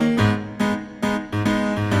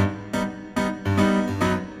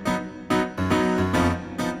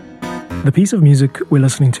The piece of music we're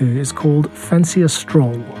listening to is called Fancy a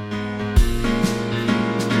Stroll.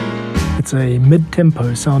 It's a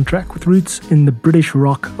mid-tempo soundtrack with roots in the British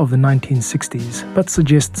rock of the 1960s, but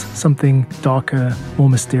suggests something darker,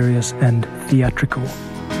 more mysterious and theatrical.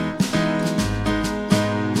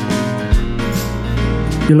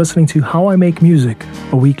 You're listening to How I Make Music,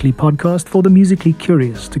 a weekly podcast for the musically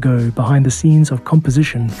curious to go behind the scenes of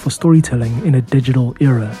composition for storytelling in a digital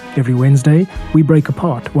era. Every Wednesday, we break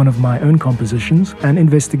apart one of my own compositions and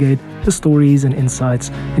investigate the stories and insights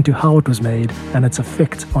into how it was made and its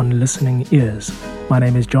effect on listening ears. My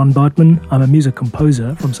name is John Bartmann. I'm a music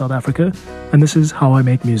composer from South Africa, and this is How I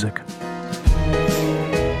Make Music.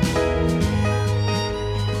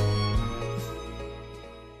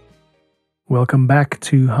 Welcome back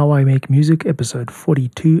to How I Make Music, episode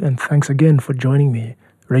 42, and thanks again for joining me.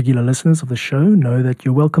 Regular listeners of the show know that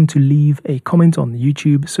you're welcome to leave a comment on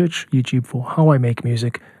YouTube. Search YouTube for How I Make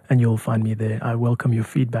Music, and you'll find me there. I welcome your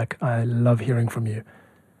feedback. I love hearing from you.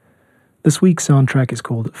 This week's soundtrack is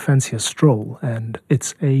called Fancy a Stroll, and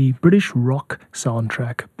it's a British rock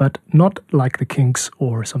soundtrack, but not like the Kinks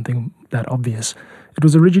or something that obvious. It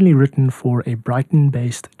was originally written for a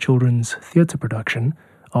Brighton-based children's theatre production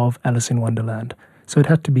of Alice in Wonderland, so it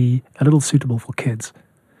had to be a little suitable for kids.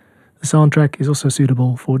 The soundtrack is also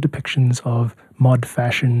suitable for depictions of mod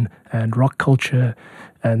fashion and rock culture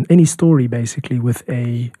and any story basically with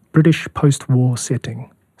a British post-war setting.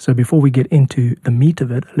 So before we get into the meat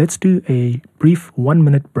of it, let's do a brief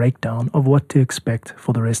 1-minute breakdown of what to expect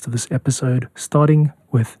for the rest of this episode, starting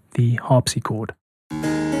with the harpsichord.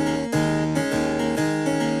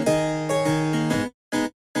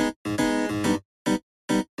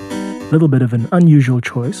 A little bit of an unusual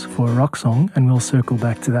choice for a rock song, and we'll circle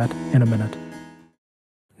back to that in a minute.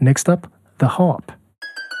 Next up, the harp.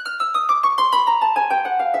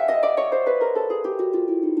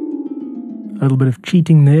 A little bit of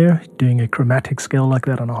cheating there, doing a chromatic scale like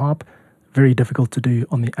that on a harp. Very difficult to do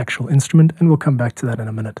on the actual instrument, and we'll come back to that in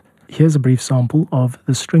a minute. Here's a brief sample of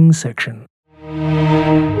the string section.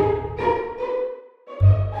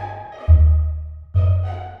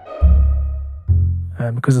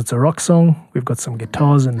 Because it's a rock song, we've got some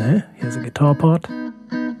guitars in there. Here's a guitar part.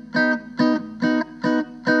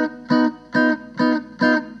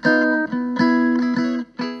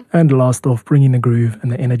 And last off, bringing the groove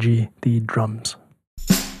and the energy, the drums.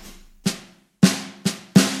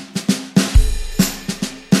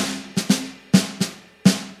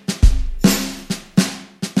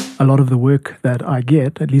 A lot of the work that I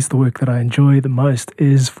get, at least the work that I enjoy the most,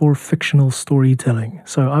 is for fictional storytelling.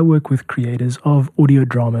 So I work with creators of audio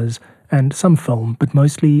dramas and some film, but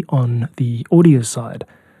mostly on the audio side.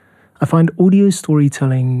 I find audio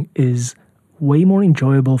storytelling is way more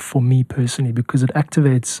enjoyable for me personally because it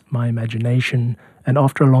activates my imagination, and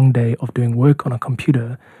after a long day of doing work on a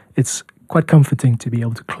computer, it's quite comforting to be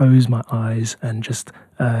able to close my eyes and just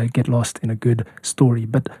get lost in a good story.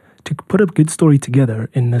 But to put a good story together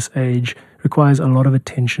in this age requires a lot of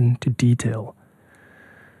attention to detail.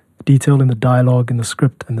 Detail in the dialogue, in the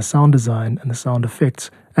script, and the sound design, and the sound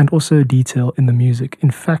effects, and also detail in the music.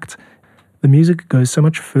 In fact, the music goes so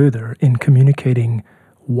much further in communicating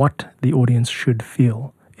what the audience should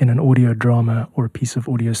feel in an audio drama or a piece of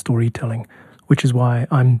audio storytelling, which is why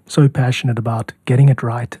I'm so passionate about getting it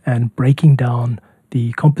right and breaking down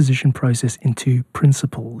the composition process into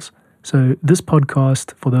principles. So this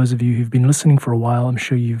podcast, for those of you who've been listening for a while, I'm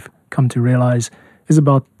sure you've come to realize, is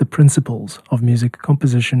about the principles of music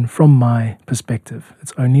composition from my perspective.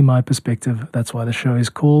 It's only my perspective. That's why the show is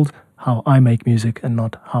called How I Make Music and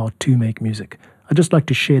not How to Make Music. I just like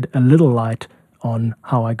to shed a little light on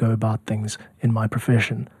how I go about things in my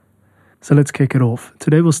profession. So let's kick it off.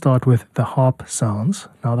 Today we'll start with the harp sounds.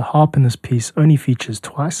 Now the harp in this piece only features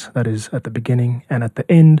twice, that is at the beginning and at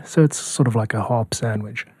the end, so it's sort of like a harp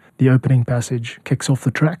sandwich. The opening passage kicks off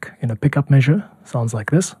the track in a pickup measure, sounds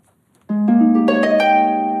like this.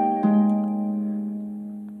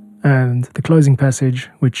 And the closing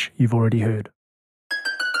passage, which you've already heard.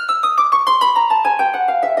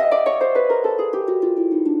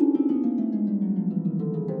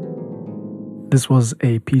 This was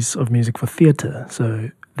a piece of music for theatre,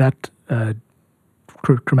 so that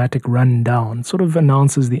chromatic run down sort of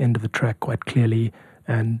announces the end of the track quite clearly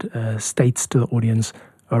and states to the audience,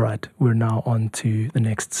 all right, we're now on to the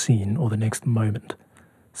next scene or the next moment.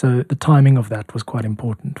 So the timing of that was quite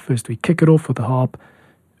important. First we kick it off with the harp,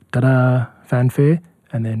 ta-da, fanfare,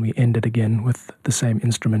 and then we end it again with the same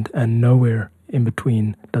instrument, and nowhere in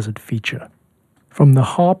between does it feature. From the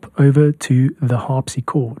harp over to the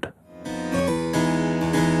harpsichord.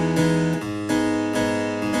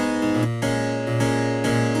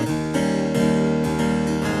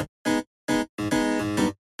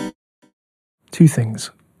 two things.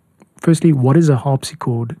 Firstly, what is a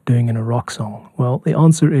harpsichord doing in a rock song? Well, the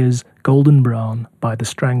answer is Golden Brown by the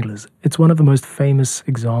Stranglers. It's one of the most famous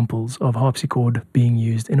examples of harpsichord being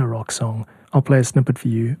used in a rock song. I'll play a snippet for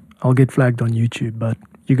you. I'll get flagged on YouTube, but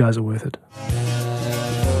you guys are worth it.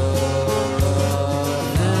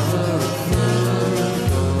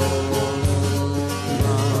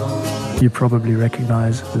 You probably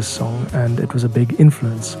recognize this song, and it was a big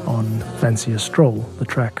influence on Fancier Stroll, the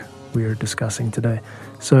track we're discussing today.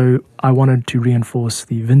 So I wanted to reinforce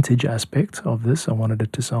the vintage aspect of this. I wanted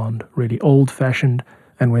it to sound really old-fashioned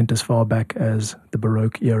and went as far back as the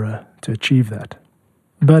Baroque era to achieve that.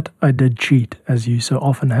 But I did cheat, as you so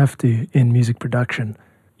often have to in music production.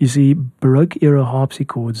 You see, Baroque-era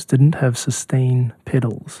harpsichords didn't have sustain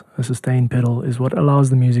pedals. A sustain pedal is what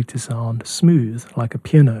allows the music to sound smooth, like a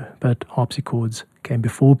piano, but harpsichords came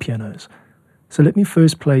before pianos. So let me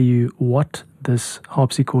first play you what this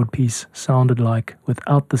harpsichord piece sounded like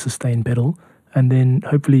without the sustain pedal, and then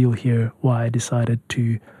hopefully you'll hear why I decided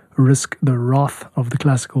to risk the wrath of the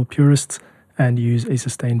classical purists and use a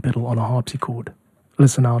sustain pedal on a harpsichord.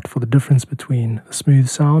 Listen out for the difference between a smooth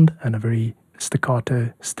sound and a very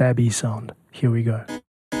staccato, stabby sound. Here we go.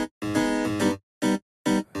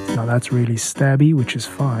 Now that's really stabby, which is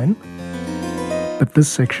fine, but this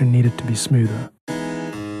section needed to be smoother.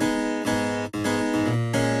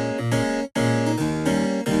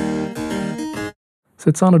 So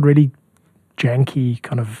it sounded really janky,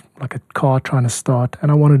 kind of like a car trying to start, and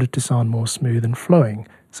I wanted it to sound more smooth and flowing,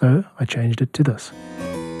 so I changed it to this.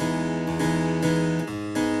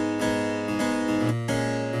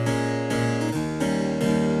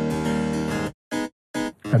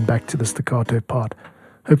 And back to the staccato part.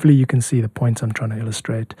 Hopefully you can see the points I'm trying to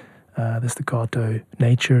illustrate. The staccato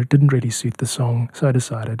nature didn't really suit the song, so I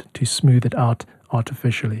decided to smooth it out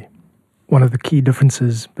artificially. One of the key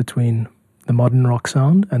differences between the modern rock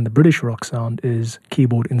sound and the British rock sound is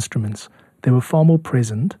keyboard instruments. They were far more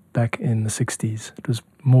present back in the 60s. It was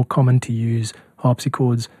more common to use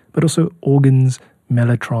harpsichords, but also organs,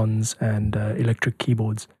 mellotrons, and electric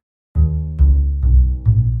keyboards.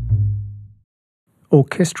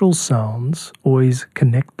 Orchestral sounds always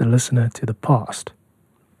connect the listener to the past.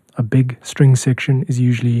 A big string section is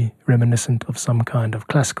usually reminiscent of some kind of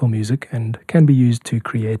classical music and can be used to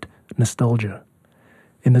create nostalgia.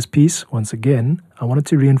 In this piece, once again, I wanted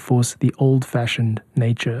to reinforce the old-fashioned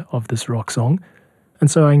nature of this rock song,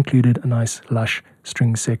 and so I included a nice lush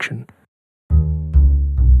string section.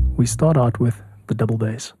 We start out with the double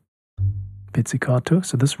bass. Pizzicato,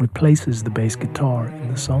 so this replaces the bass guitar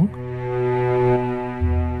in the song.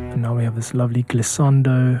 And now we have this lovely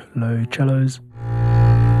glissando, low cellos.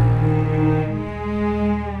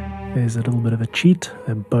 There's a little bit of a cheat,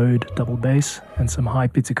 a bowed double bass, and some high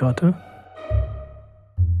pizzicato.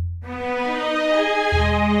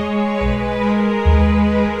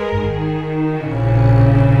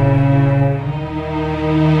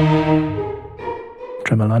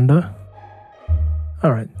 Tremolando.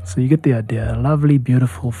 Alright, so you get the idea. A lovely,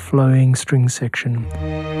 beautiful, flowing string section.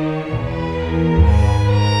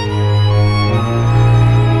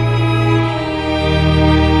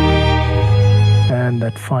 And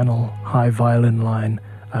that final high violin line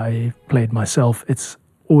I played myself. It's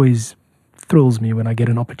always thrills me when I get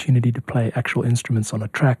an opportunity to play actual instruments on a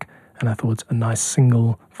track, and I thought a nice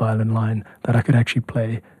single violin line that I could actually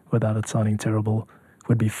play without it sounding terrible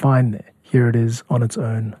would be fine there. Here it is on its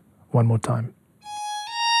own, one more time.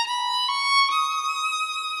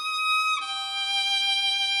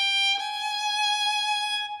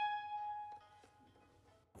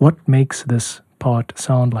 What makes this part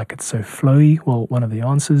sound like it's so flowy? Well, one of the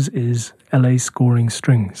answers is LA Scoring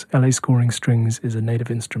Strings. LA Scoring Strings is a Native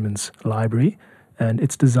Instruments library, and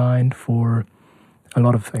it's designed for a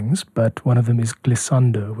lot of things, but one of them is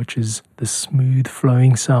glissando, which is the smooth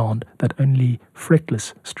flowing sound that only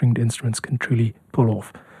fretless stringed instruments can truly pull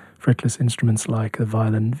off. Fretless instruments like the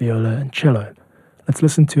violin, viola, and cello. Let's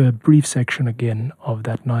listen to a brief section again of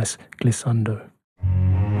that nice glissando.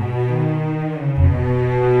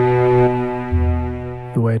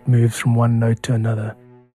 The way it moves from one note to another.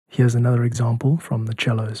 Here's another example from the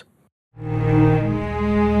cellos.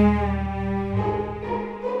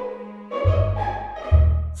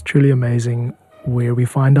 It's truly amazing where we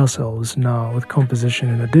find ourselves now with composition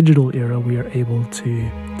in a digital era. We are able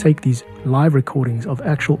to take these live recordings of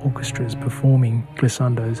actual orchestras performing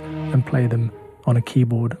glissandos and play them on a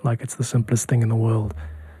keyboard like it's the simplest thing in the world.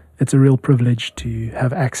 It's a real privilege to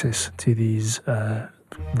have access to these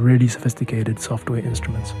really sophisticated software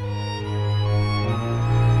instruments.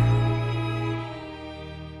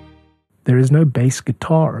 There is no bass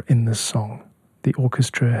guitar in this song. The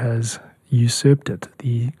orchestra has usurped it.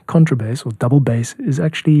 The contrabass or double bass is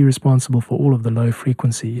actually responsible for all of the low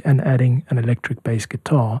frequency, and adding an electric bass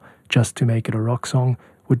guitar just to make it a rock song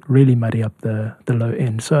would really muddy up the low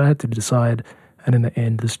end. So I had to decide, and in the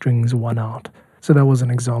end the strings won out. So that was an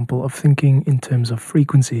example of thinking in terms of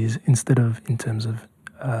frequencies instead of in terms of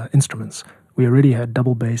instruments. We already had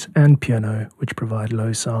double bass and piano, which provide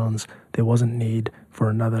low sounds. There wasn't need for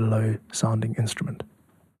another low sounding instrument.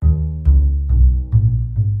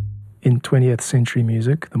 In 20th century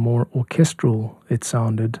music, the more orchestral it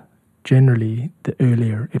sounded, generally the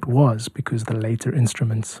earlier it was, because the later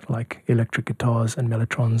instruments like electric guitars and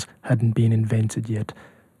mellotrons hadn't been invented yet.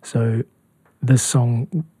 So this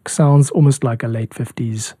song sounds almost like a late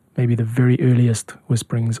 50s, maybe the very earliest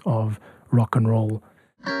whisperings of rock and roll.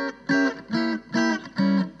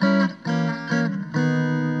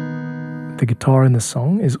 The guitar in the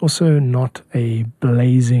song is also not a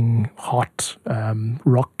blazing, hot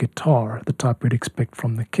rock guitar, the type we'd expect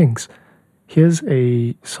from the Kinks. Here's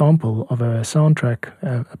a sample of a soundtrack,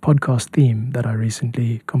 a podcast theme that I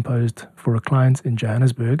recently composed for a client in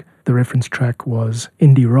Johannesburg. The reference track was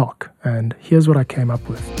indie rock, and here's what I came up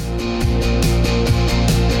with.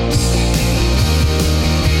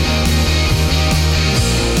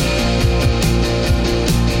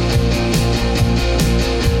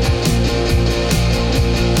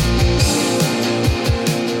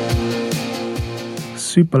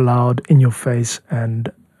 Super loud, in your face,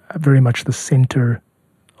 and very much the center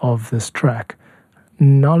of this track.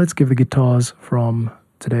 Now let's give the guitars from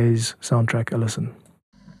today's soundtrack a listen.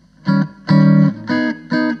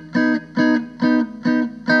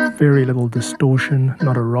 Very little distortion,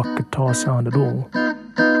 not a rock guitar sound at all.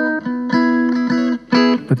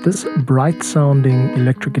 But this bright sounding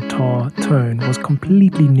electric guitar tone was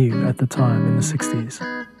completely new at the time in the 60s.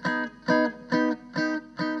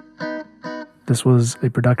 This was a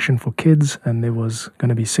production for kids, and there was going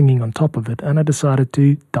to be singing on top of it, and I decided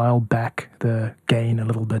to dial back the gain a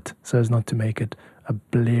little bit so as not to make it a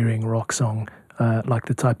blaring rock song like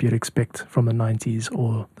the type you'd expect from the 90s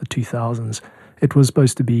or the 2000s. It was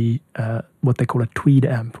supposed to be what they call a tweed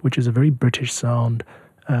amp, which is a very British sound,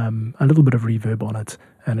 a little bit of reverb on it,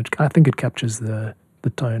 and I think it captures the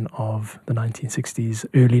tone of the 1960s,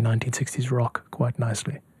 early 1960s rock quite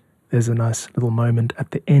nicely. There's a nice little moment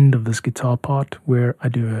at the end of this guitar part where I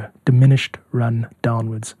do a diminished run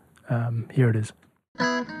downwards. Here it is.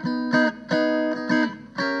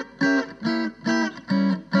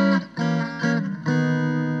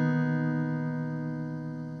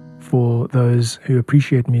 For those who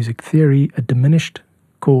appreciate music theory, a diminished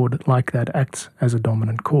chord like that acts as a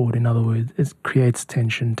dominant chord. In other words, it creates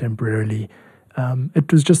tension temporarily.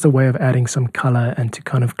 It was just a way of adding some color and to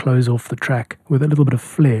kind of close off the track with a little bit of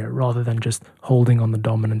flair. Rather than just holding on the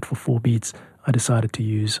dominant for 4 beats, I decided to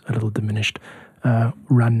use a little diminished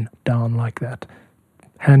run down like that.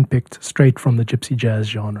 Handpicked straight from the gypsy jazz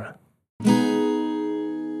genre.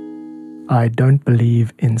 I don't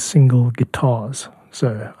believe in single guitars,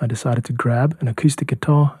 so I decided to grab an acoustic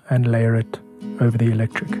guitar and layer it over the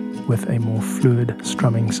electric with a more fluid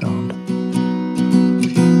strumming sound.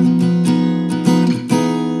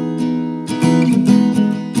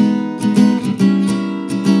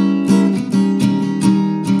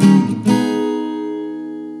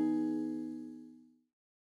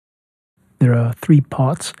 There are 3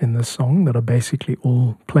 parts in this song that are basically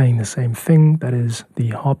all playing the same thing. That is the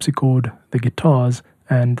harpsichord, the guitars,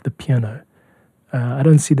 and the piano. I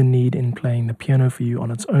don't see the need in playing the piano for you on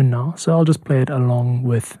its own now, so I'll just play it along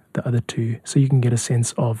with the other 2 so you can get a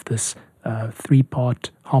sense of this 3-part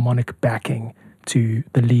harmonic backing to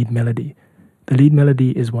the lead melody. The lead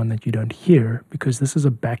melody is one that you don't hear because this is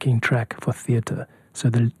a backing track for theatre. So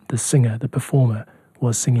the singer, the performer,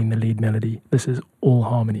 was singing the lead melody. This is all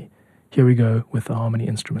harmony. Here we go with the harmony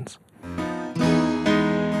instruments.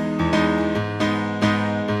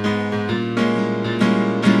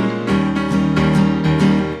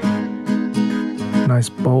 Nice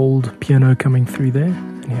bold piano coming through there.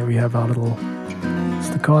 And here we have our little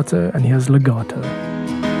staccato, and here's legato.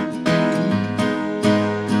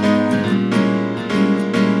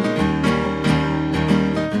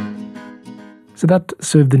 So that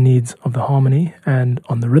served the needs of the harmony, and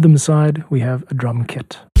on the rhythm side we have a drum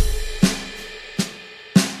kit.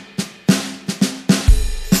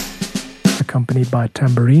 Accompanied by a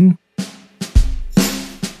tambourine.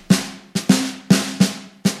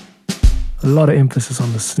 A lot of emphasis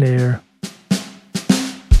on the snare.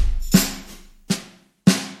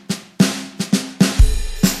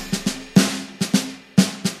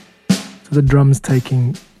 So the drums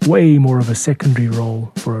taking way more of a secondary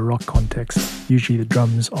role for a rock context. usually the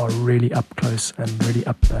drums are really up close and really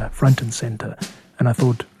up front and center. And I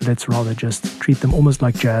thought, let's rather just treat them almost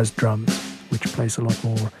like jazz drums, which place a lot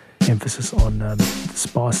more emphasis on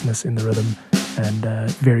sparseness in the rhythm and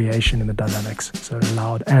variation in the dynamics. So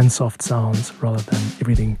loud and soft sounds rather than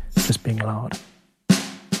everything just being loud.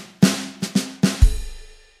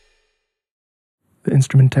 The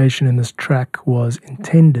instrumentation in this track was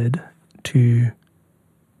intended to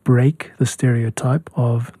break the stereotype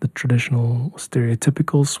of the traditional,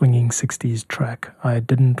 stereotypical swinging 60s track. I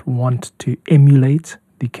didn't want to emulate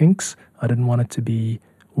the Kinks. I didn't want it to be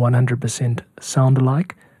 100% sound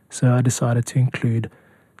alike. So I decided to include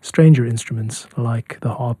stranger instruments like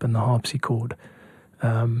the harp and the harpsichord.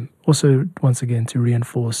 Also, once again, to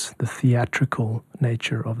reinforce the theatrical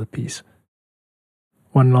nature of the piece.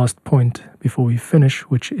 One last point before we finish,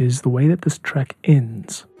 which is the way that this track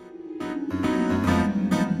ends.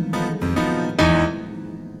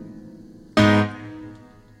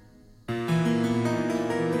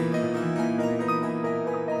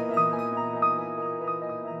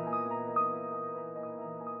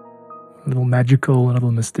 A little magical, a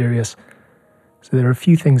little mysterious. So there are a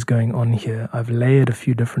few things going on here. I've layered a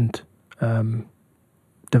few different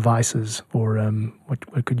devices, or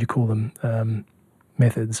what could you call them?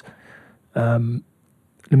 Methods. Let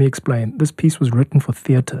me explain. This piece was written for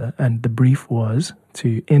theatre, and the brief was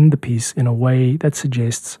to end the piece in a way that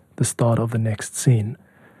suggests the start of the next scene.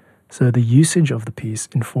 So the usage of the piece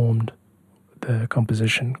informed the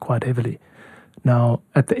composition quite heavily. Now,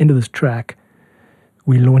 at the end of this track,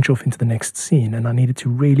 we launch off into the next scene, and I needed to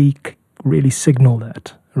really signal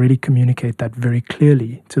that, really communicate that very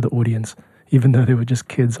clearly to the audience. Even though they were just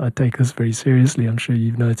kids, I take this very seriously, I'm sure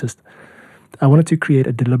you've noticed. I wanted to create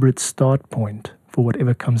a deliberate start point for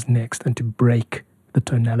whatever comes next and to break the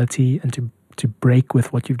tonality and to break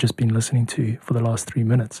with what you've just been listening to for the last 3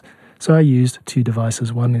 minutes. So I used two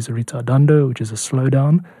devices. One is a ritardando, which is a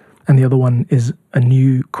slowdown, and the other one is a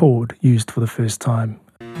new chord used for the first time.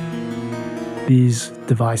 These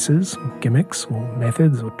devices, gimmicks or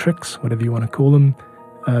methods or tricks, whatever you want to call them,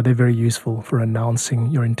 they're very useful for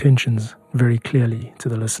announcing your intentions very clearly to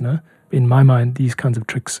the listener. In my mind, these kinds of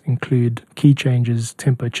tricks include key changes,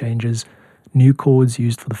 tempo changes, new chords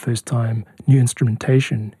used for the first time, new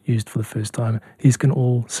instrumentation used for the first time. These can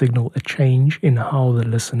all signal a change in how the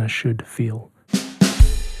listener should feel.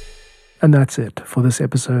 And that's it for this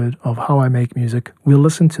episode of How I Make Music. We'll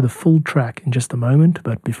listen to the full track in just a moment,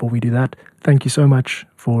 but before we do that, thank you so much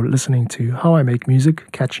for listening to How I Make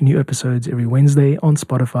Music. Catch new episodes every Wednesday on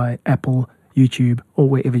Spotify, Apple, YouTube, or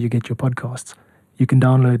wherever you get your podcasts. You can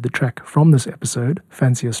download the track from this episode,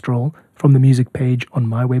 Fancy a Stroll, from the music page on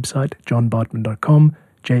my website, johnbartmann.com,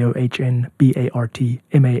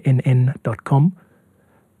 JOHNBARTMANN.com.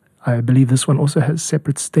 I believe this one also has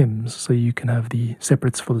separate stems, so you can have the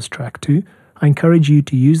separates for this track too. I encourage you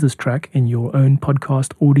to use this track in your own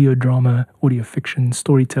podcast, audio drama, audio fiction,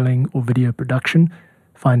 storytelling, or video production.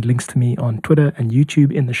 Find links to me on Twitter and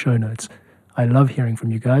YouTube in the show notes. I love hearing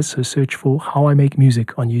from you guys, so search for How I Make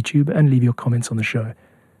Music on YouTube and leave your comments on the show.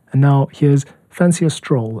 And now here's Fancy a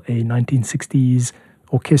Stroll, a 1960s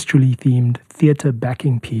orchestrally themed theatre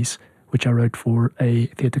backing piece, which I wrote for a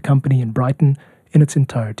theatre company in Brighton in its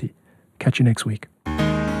entirety. Catch you next week.